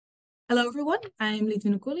Hello, everyone. I'm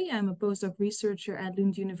Lyduine Collij. I'm a postdoc researcher at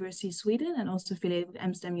Lund University, Sweden, and also affiliated with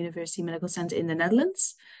Amsterdam University Medical Center in the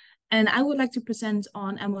Netherlands. And I would like to present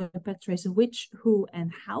on amyloid PET tracer, which, who,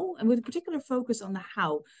 and how, and with a particular focus on the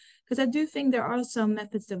how, because I do think there are some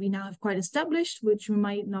methods that we now have quite established, which we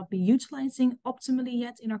might not be utilizing optimally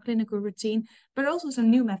yet in our clinical routine, but also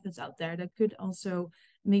some new methods out there that could also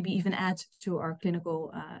maybe even add to our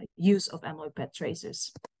clinical use of amyloid PET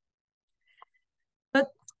tracers. But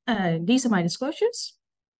these are my disclosures.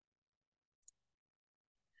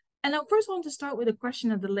 And I first want to start with a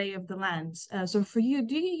question of the lay of the land. So for you,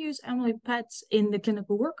 do you use amyloid PETs in the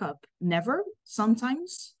clinical workup? Never,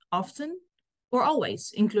 sometimes, often, or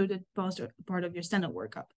always included part of your standard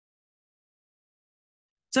workup?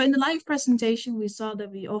 So in the live presentation, we saw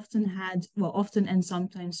that we often had, well, often and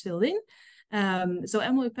sometimes filled in. So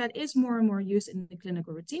amyloid PET is more and more used in the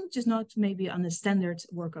clinical routine, just not maybe on a standard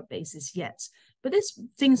workup basis yet. But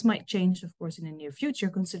things might change, of course, in the near future,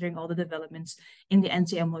 considering all the developments in the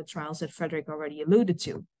anti-amyloid trials that Frederick already alluded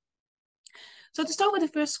to. So to start with the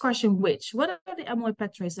first question, what are the amyloid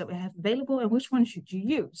PET tracers that we have available and which one should you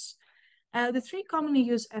use? The three commonly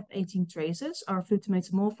used F18 tracers are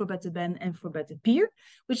flutamidazole, florbetaben, and florbetapir,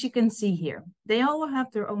 which you can see here. They all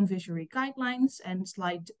have their own visual guidelines and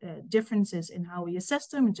slight differences in how we assess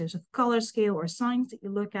them in terms of color scale or signs that you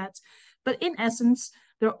look at. But in essence,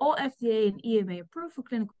 they're all FDA and EMA approved for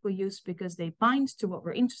clinical use because they bind to what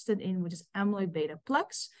we're interested in, which is amyloid beta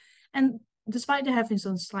plaques. And despite having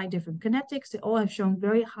some slight different kinetics, they all have shown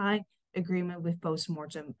very high agreement with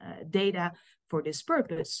postmortem data for this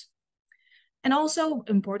purpose. And also,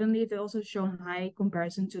 importantly, they also show high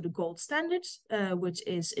comparison to the gold standards, which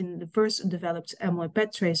is in the first developed amyloid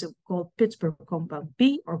PET tracer called Pittsburgh compound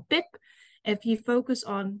B, or PIP. If you focus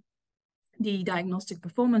on the diagnostic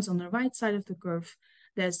performance on the right side of the curve,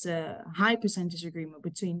 there's a high percentage agreement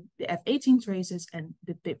between the F18 tracers and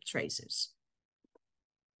the PIP tracers.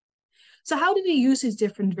 So how do we use these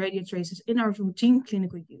different radio tracers in our routine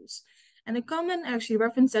clinical use? And the common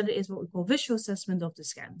reference center is what we call visual assessment of the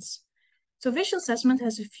scans. So visual assessment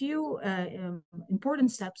has a few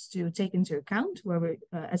important steps to take into account where we're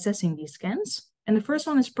assessing these scans. And the first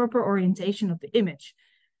one is proper orientation of the image.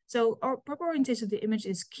 So our proper orientation of the image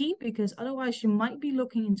is key because otherwise you might be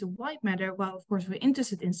looking into white matter, while of course we're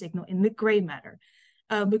interested in signal in the gray matter.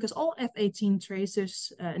 Because all F18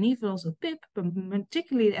 tracers, and even also PIP, but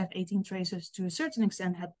particularly the F18 tracers to a certain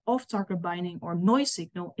extent, have off-target binding or noise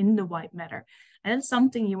signal in the white matter. And that's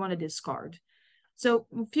something you want to discard. So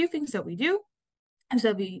a few things that we do is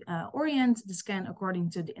that we orient the scan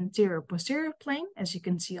according to the anterior-posterior plane, as you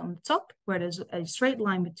can see on the top, where there's a straight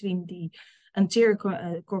line between the anterior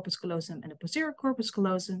corpus callosum and the posterior corpus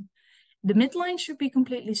callosum. The midline should be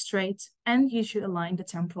completely straight, and you should align the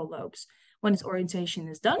temporal lobes. When this orientation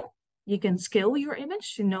is done, you can scale your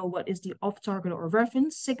image to know what is the off-target or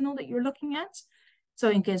reference signal that you're looking at. So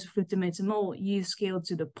in case of flutamidazole, you scale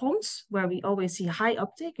to the pons, where we always see high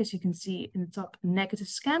uptake, as you can see in the top negative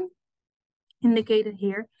scan indicated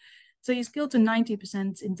here. So you scale to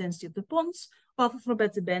 90% intensity of the pons, while for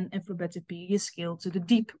florbetaben and florbetapir, you scale to the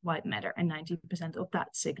deep white matter and 90% of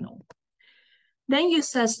that signal. Then you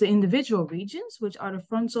assess the individual regions, which are the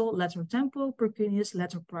frontal, lateral temporal, precuneus,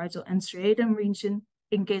 lateral parietal, and striatum region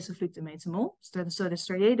in case of flutamidazole. So the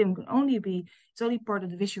striatum can only be, it's only part of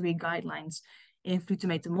the visual guidelines in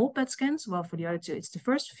flutamidazole PET scans, while for the other two, it's the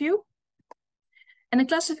first few. And the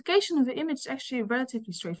classification of the image is actually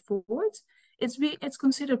relatively straightforward. It's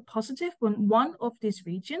considered positive when one of these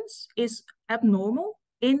regions is abnormal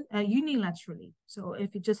in unilaterally. So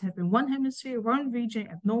if you just have in one hemisphere, one region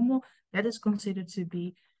abnormal, that is considered to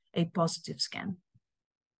be a positive scan.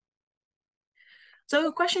 So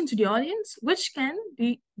a question to the audience, which scan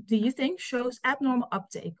do you think shows abnormal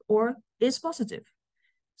uptake or is positive?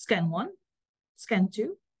 Scan 1, scan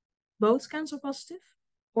 2, both scans are positive,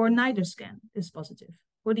 or neither scan is positive?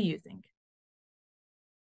 What do you think?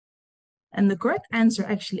 And the correct answer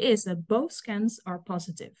actually is that both scans are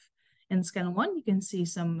positive. In scan 1, you can see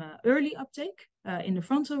some early uptake in the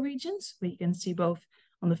frontal regions, but you can see both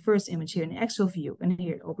on the first image here in the axial view and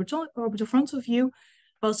here orbital frontal view,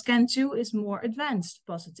 while scan 2 is more advanced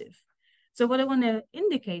positive. So what I want to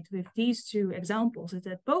indicate with these two examples is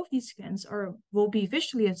that both these scans will be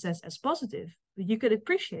visually assessed as positive, but you could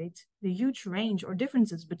appreciate the huge range or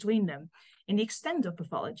differences between them in the extent of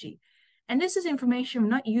pathology. And this is information we're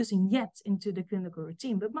not using yet into the clinical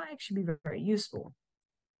routine, but might actually be very useful.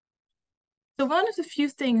 So one of the few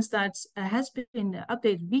things that has been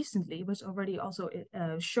updated recently was already also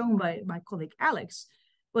shown by my colleague Alex,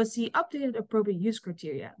 was the updated appropriate use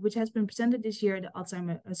criteria, which has been presented this year at the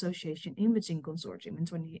Alzheimer Association Imaging Consortium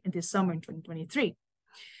in this summer in 2023.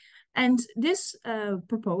 And this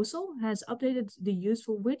proposal has updated the use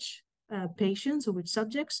for which patients or which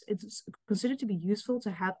subjects it's considered to be useful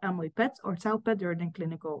to have amyloid PET or tau PET during the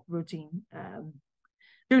clinical routine.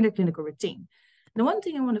 The one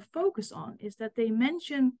thing I want to focus on is that they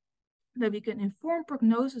mention that we can inform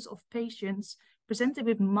prognosis of patients presented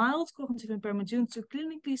with mild cognitive impairment due to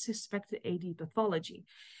clinically suspected AD pathology.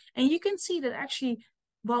 And you can see that actually,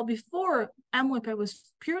 while before amyloid PET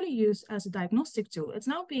was purely used as a diagnostic tool, it's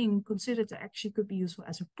now being considered to actually could be useful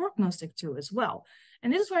as a prognostic tool as well.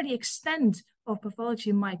 And this is where the extent of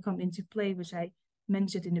pathology might come into play, which I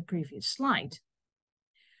mentioned in the previous slide.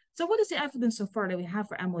 So what is the evidence so far that we have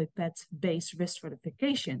for amyloid PET-based risk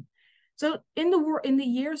stratification? So in the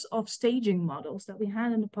years of staging models that we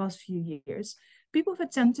had in the past few years, people have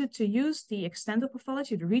attempted to use the extent of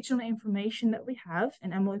pathology, the regional information that we have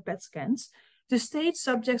in amyloid PET scans, to stage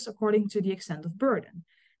subjects according to the extent of burden.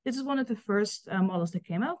 This is one of the first models that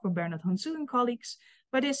came out from Bernard Hansu and colleagues,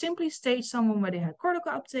 where they simply stage someone where they had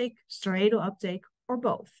cortical uptake, striatal uptake, or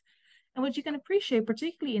both. And what you can appreciate,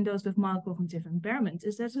 particularly in those with mild cognitive impairment,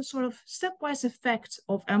 is there's a sort of stepwise effect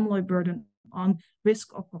of amyloid burden on risk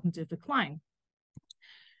of cognitive decline.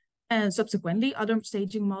 And subsequently, other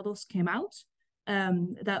staging models came out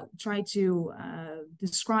that tried to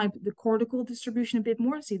describe the cortical distribution a bit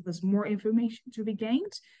more, see if there's more information to be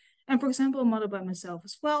gained. And for example, a model by myself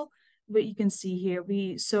as well, what you can see here,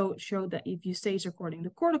 we show that if you stage according to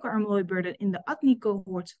cortical amyloid burden in the UTNI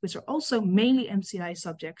cohort, which are also mainly MCI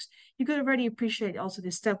subjects, you could already appreciate also the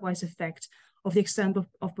stepwise effect of the extent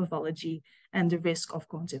of pathology and the risk of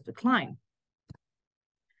cognitive decline.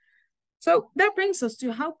 So that brings us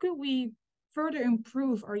to how could we further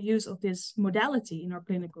improve our use of this modality in our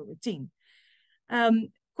clinical routine.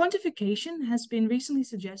 Quantification has been recently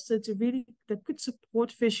suggested that could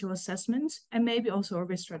support visual assessment and maybe also a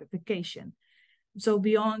risk stratification. So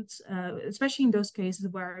beyond, especially in those cases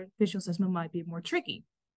where visual assessment might be more tricky.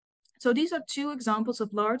 So these are two examples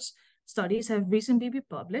of large studies that have recently been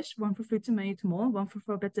published, one for flutamide, one for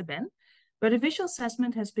forbetaben, where the visual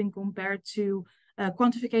assessment has been compared to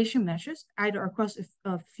quantification measures, either across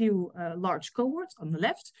a few large cohorts on the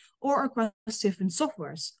left or across different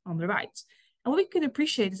softwares on the right. And what we could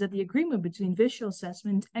appreciate is that the agreement between visual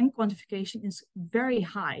assessment and quantification is very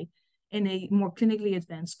high in a more clinically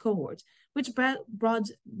advanced cohort, which brought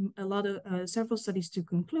a lot of several studies to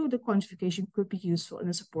conclude that quantification could be useful in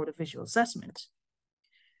the support of visual assessment.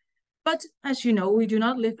 But as you know, we do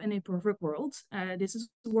not live in a perfect world. This is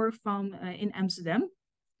work from in Amsterdam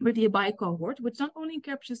with the ABI cohort, which not only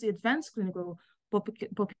captures the advanced clinical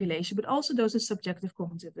population, but also those with subjective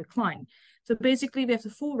cognitive decline. So basically, we have the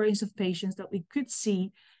full range of patients that we could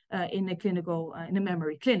see in a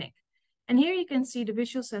memory clinic. And here you can see the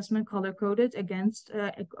visual assessment color-coded against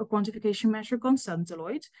a quantification measure called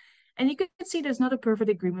Centiloid. And you can see there's not a perfect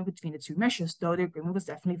agreement between the two measures, though the agreement was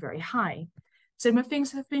definitely very high. Similar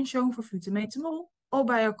things have been shown for flutamide, or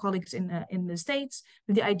by our colleagues in the States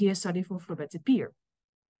with the IDEA study for florbetapir.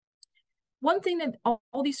 One thing that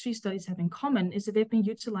all these three studies have in common is that they've been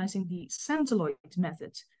utilizing the Centiloid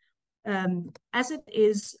method, as it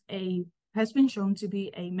has been shown to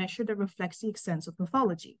be a measure that reflects the extent of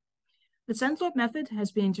pathology. The Centiloid method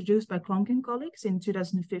has been introduced by Klonk and colleagues in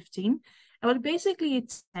 2015, and what basically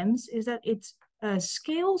it attempts is that it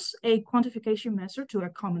scales a quantification measure to a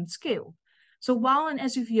common scale. So while an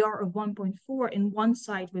SUVR of 1.4 in one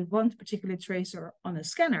site with one particular tracer on a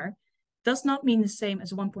scanner does not mean the same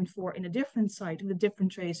as 1.4 in a different site with a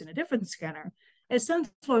different trace in a different scanner, a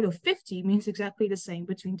Centiloid of 50 means exactly the same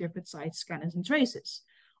between different sites, scanners, and traces,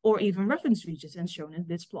 or even reference regions, as shown in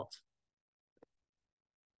this plot.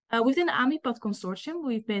 Within the AMIPAD consortium,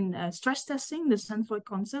 we've been stress testing the Centiloid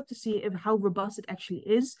concept to see how robust it actually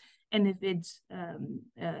is, and if it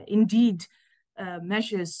indeed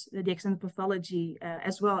measures the extent of pathology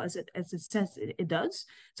as well as it says it does.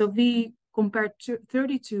 So we compared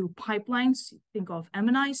 32 pipelines. Think of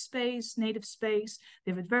MNI space, native space,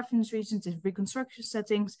 different reference regions, different reconstruction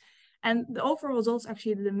settings. And the overall results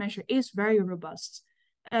actually, the measure is very robust.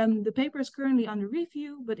 The paper is currently under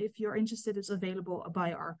review, but if you're interested, it's available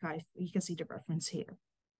by archive. You can see the reference here.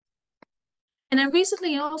 And then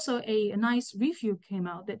recently also a nice review came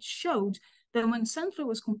out that showed that when Centiloid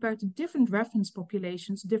was compared to different reference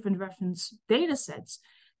populations, different reference data sets,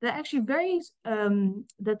 that actually varies,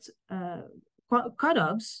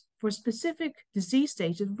 cutoffs for specific disease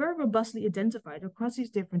stages were robustly identified across these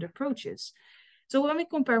different approaches. So when we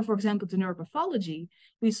compare, for example, to neuropathology,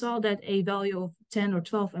 we saw that a value of 10 or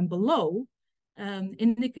 12 and below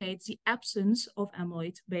indicates the absence of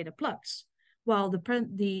amyloid beta plaques, while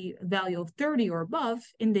the value of 30 or above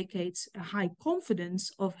indicates a high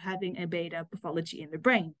confidence of having a beta pathology in the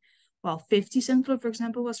brain, while 50 centiloid, for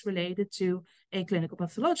example, was related to a clinical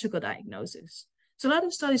pathological diagnosis. So a lot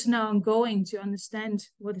of studies are now ongoing to understand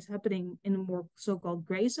what is happening in a more so-called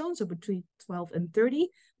gray zone, so between 12 and 30.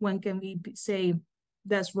 When can we say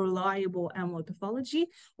there's reliable amyloid pathology,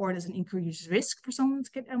 or there's an increased risk for someone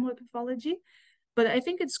to get amyloid pathology? But I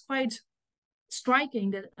think it's quite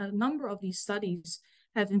striking that a number of these studies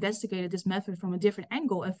have investigated this method from a different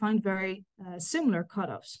angle and find very similar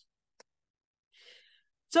cutoffs.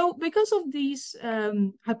 So because of these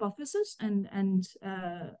hypotheses and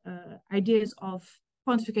ideas of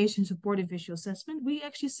quantification supported visual assessment, we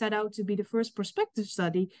actually set out to be the first prospective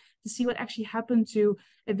study to see what actually happened to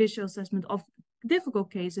a visual assessment of difficult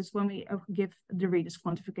cases when we give the readers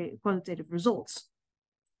quantitative results.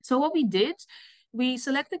 So what we did, we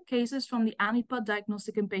selected cases from the AMIPA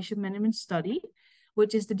Diagnostic and Patient Management Study,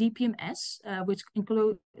 which is the DPMS, which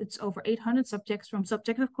includes over 800 subjects from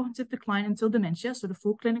subjective cognitive decline until dementia, so the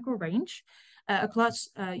full clinical range, across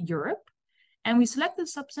Europe. And we selected a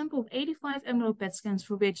subsample of 85 amyloid PET scans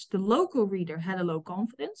for which the local reader had a low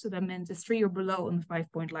confidence, so that meant a 3 or below on the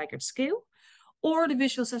 5-point Likert scale, or the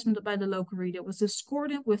visual assessment by the local reader was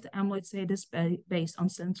discordant with the amyloid status based on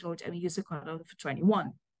centiloid, and we used a cutoff of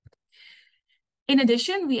 21. In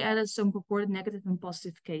addition, we added some purported negative and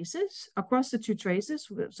positive cases across the two traces.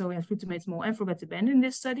 So we have flutamate and forbetabend in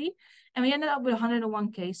this study. And we ended up with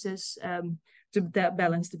 101 cases to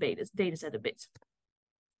balance the data set a bit.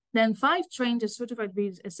 Then 5 trained and certified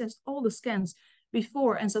readers assessed all the scans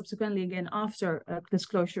before and subsequently again after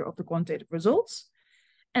disclosure of the quantitative results.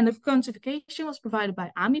 And the quantification was provided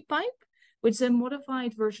by AmiPipe, which is a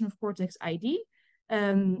modified version of Cortex ID,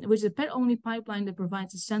 which is a PET-only pipeline that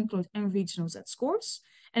provides the centiloid and regional Z scores.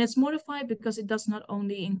 And it's modified because it does not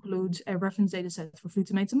only include a reference data set for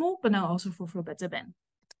flutamate, but now also for forbetabend.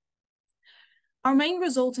 Our main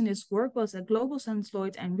result in this work was that global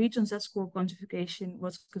centiloid and regional Z score quantification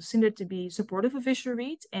was considered to be supportive of visual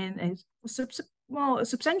read in a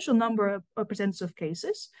substantial number of percentage of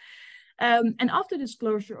cases. And after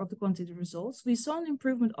disclosure of the quantitative results, we saw an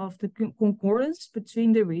improvement of the concordance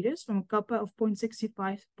between the readers from a kappa of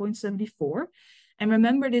 0.65 to 0.74. And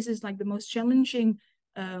remember, this is like the most challenging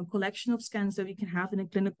collection of scans that we can have in a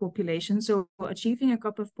clinical population. So achieving a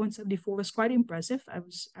kappa of 0.74 was quite impressive.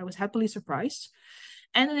 I was happily surprised.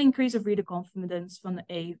 And an increase of reader confidence from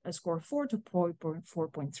a score of 4 to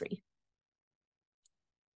 4.3.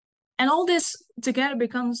 And all this together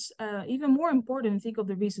becomes even more important. Think of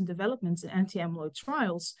the recent developments in anti-amyloid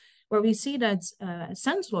trials, where we see that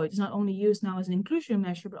centiloid is not only used now as an inclusion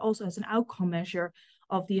measure, but also as an outcome measure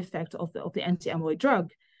of the effect of the anti-amyloid drug.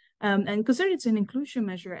 And consider it's an inclusion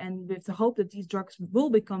measure, and with the hope that these drugs will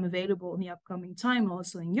become available in the upcoming time,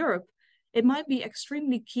 also in Europe, it might be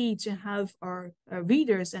extremely key to have our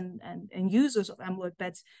readers and users of amyloid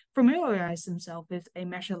PET familiarize themselves with a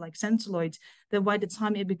measure like centiloid, that by the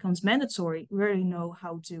time it becomes mandatory, we already know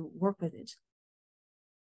how to work with it.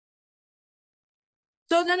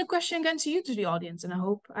 So then a question again to you, to the audience, and I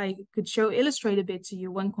hope I could illustrate a bit to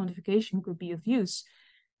you when quantification could be of use.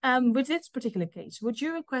 With this particular case, would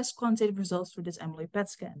you request quantitative results for this amyloid PET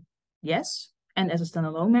scan? Yes, and as a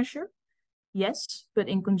standalone measure? Yes, but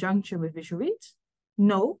in conjunction with visual read?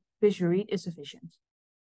 No, visual read is sufficient.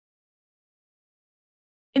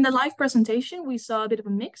 In the live presentation, we saw a bit of a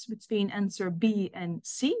mix between answer B and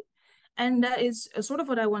C. And that is sort of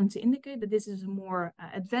what I wanted to indicate, that this is a more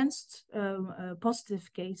advanced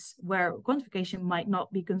positive case where quantification might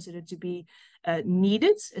not be considered to be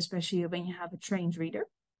needed, especially when you have a trained reader.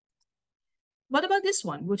 What about this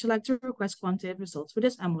one? Would you like to request quantitative results for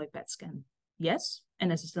this amyloid PET scan? Yes,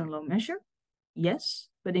 and as a standalone measure? Yes,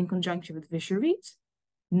 but in conjunction with visual read?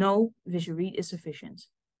 No, visual read is sufficient.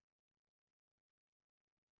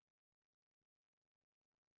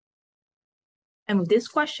 And with this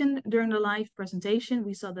question during the live presentation,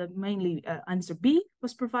 we saw that mainly answer B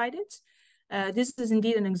was provided. This is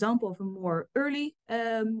indeed an example of a more early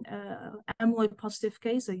amyloid positive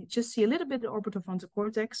case. So you just see a little bit of orbitofrontal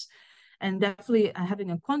cortex, and definitely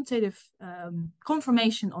having a quantitative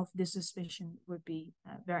confirmation of this suspicion would be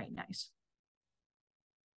very nice.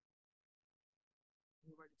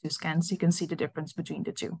 Two scans, you can see the difference between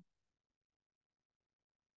the two.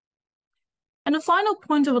 And the final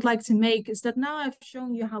point I would like to make is that now I've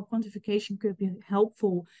shown you how quantification could be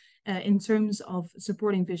helpful in terms of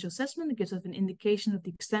supporting visual assessment. It gives us an indication of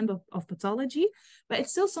the extent of pathology, but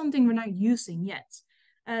it's still something we're not using yet.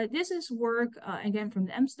 This is work, again, from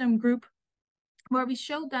the Amsterdam group, where we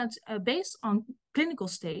showed that based on clinical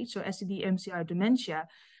stage, so SCD, MCI, dementia,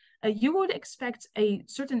 you would expect a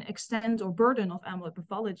certain extent or burden of amyloid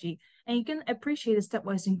pathology, and you can appreciate a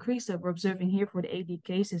stepwise increase that we're observing here for the AD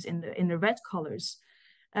cases in the red colors.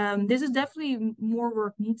 This is definitely more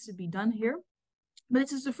work needs to be done here, but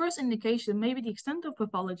this is the first indication. Maybe the extent of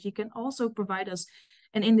pathology can also provide us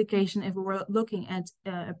an indication if we're looking at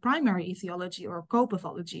a primary etiology or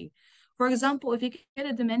co-pathology. For example, if you get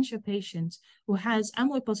a dementia patient who has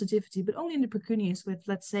amyloid positivity, but only in the precuneus with,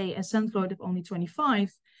 let's say, a centroid of only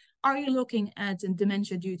 25, are you looking at a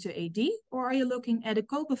dementia due to AD, or are you looking at a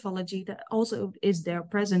co-pathology that also is there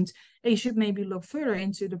present? And you should maybe look further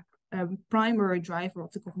into the primary driver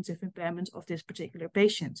of the cognitive impairment of this particular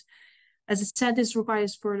patient. As I said, this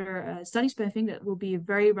requires further studies, but I think that will be a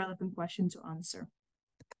very relevant question to answer.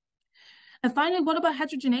 And finally, what about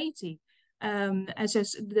heterogeneity?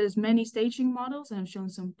 There's many staging models, and I've shown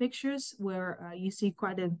some pictures where you see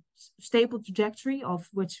quite a stable trajectory of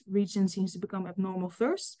which region seems to become abnormal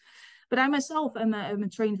first. But I myself am a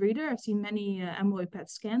trained reader. I've seen many amyloid PET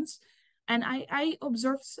scans, and I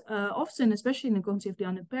observed often, especially in the cognitively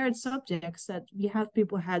unimpaired subjects, that we have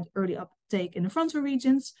people had early uptake in the frontal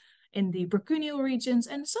regions, in the precuneal regions,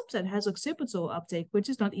 and a subset has occipital uptake, which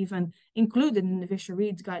is not even included in the visual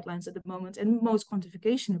read guidelines at the moment, and most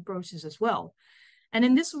quantification approaches as well. And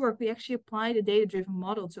in this work, we actually applied a data-driven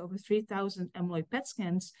model to over 3,000 amyloid PET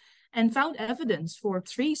scans and found evidence for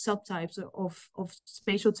 3 subtypes of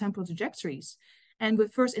spatial temporal trajectories. And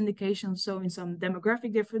with first indications showing some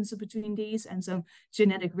demographic differences between these and some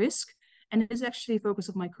genetic risk. And it is actually the focus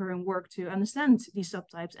of my current work to understand these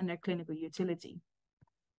subtypes and their clinical utility.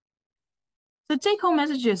 The take-home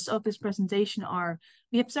messages of this presentation are: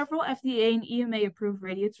 we have several FDA and EMA approved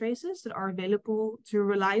radiotracers that are available to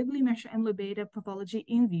reliably measure amyloid beta pathology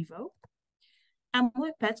in vivo.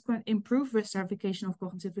 Amyloid PET can improve risk stratification of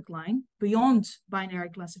cognitive decline beyond binary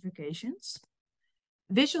classifications.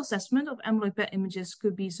 Visual assessment of amyloid PET images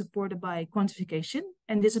could be supported by quantification,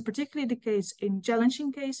 and this is particularly the case in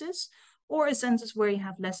challenging cases or in centers where you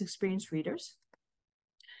have less experienced readers.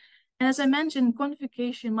 And as I mentioned,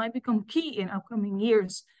 quantification might become key in upcoming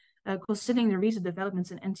years, considering the recent developments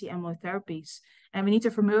in anti-amyloid therapies. And we need to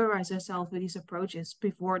familiarize ourselves with these approaches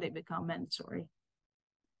before they become mandatory.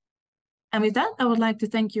 And with that, I would like to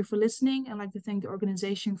thank you for listening. I'd like to thank the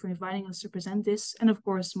organization for inviting us to present this, and of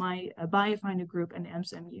course, my BioFinder group and the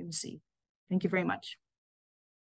Amsterdam UMC. Thank you very much.